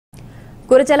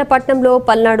కురచలపట్నంలో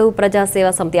పల్నాడు ప్రజాసేవా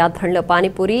సమితి ఆధ్వర్యంలో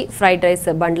panipuri fried rice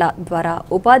బండ్ల ద్వారా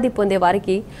ఉపాధి పొందే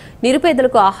వారికి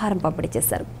నిరుపేదలకు ఆహారం పంపిణీ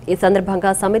చేశారు। ఈ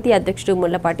సందర్భంగా సమితి అధ్యక్షుడు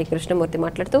ముల్లపాటి కృష్ణమూర్తి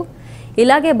మాట్లాడుతూ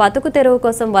ఇలాగే బతుకు తెరువు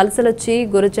కోసం వలసలొచ్చి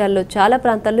గురజాల్లో చాలా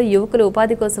ప్రాంతాల్లో యువకులు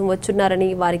ఉపాధి కోసం వచ్చున్నారని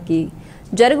వారికి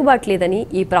జరుగుబాట్లేదని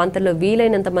ఈ ప్రాంతంలో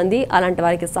వీలైనంత మంది అలాంటి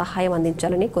వారికి సహాయం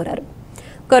అందించాలని కోరారు।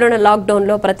 కరోనా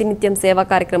లాక్డౌన్లో ప్రతినిత్యం సేవా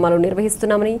కార్యక్రమాలు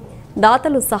నిర్వహిస్తున్నామని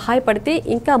దాతలు సహాయపడితే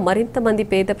ఇంకా మరింత మంది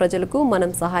పేద ప్రజలకు మనం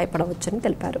సహాయపడవచ్చని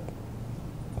తెలిపారు।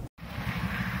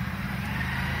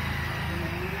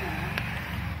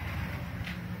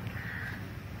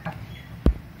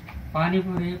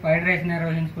 పానీపూరి ఫ్రైడ్ రైస్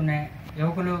నిర్వహించుకునే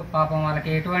యువకులు పాపం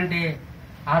వాళ్ళకి ఎటువంటి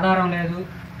ఆధారం లేదు,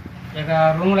 ఇక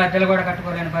రూములు అద్దెలు కూడా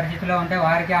కట్టుకోలేని పరిస్థితిలో ఉంటే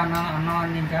వారికి అన్నం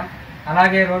అందించాం।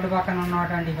 అలాగే రోడ్డు పక్కన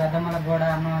ఉన్నటువంటి పెద్దమ్మలకు కూడా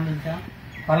అన్నం అందించాం।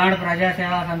 పల్నాడు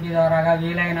ప్రజాసేవా సమితి ద్వారాగా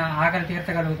వీలైన ఆకలి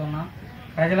తీర్చగలుగుతున్నాం।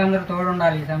 ప్రజలందరూ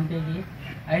తోడుండాలి ఈ సమితికి।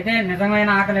 అయితే నిజమైన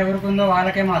ఆకలి ఎవరికుందో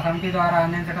వాళ్ళకే మా సమితి ద్వారా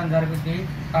అందించడం జరుగుద్ది।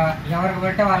 ఎవరికి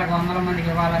పడితే వాళ్ళకి 100 మందికి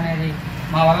ఇవ్వాలనేది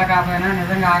మా వల్ల కాకపోయినా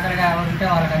నిజంగా ఆకలిగా ఎవరుంటే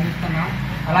వాళ్ళకి అందిస్తున్నాం।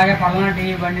 అలాగే పల్నాడు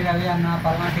టీవీ బండి రవి అన్న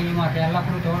పల్నాడు టీవీ మాకు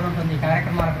ఎల్లప్పుడూ తోడుంటుంది ఈ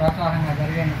కార్యక్రమాల ప్రోత్సాహంగా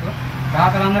జరిగేందుకు।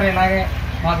 దాతలందరూ ఇలాగే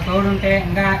మాకు తోడుంటే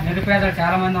ఇంకా నిరుపేదలు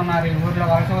చాలామంది ఉన్నారు ఈ ఊర్లో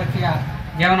వలస వచ్చి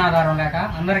జీవనాధారం లేక,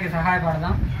 అందరికీ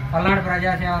సహాయపడదాం। పల్నాడు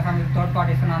ప్రజాసేవా సమితి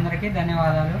తోడ్పాటు ఇస్తున్న అందరికీ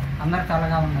ధన్యవాదాలు। అందరూ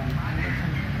చల్లగా ఉండాలి।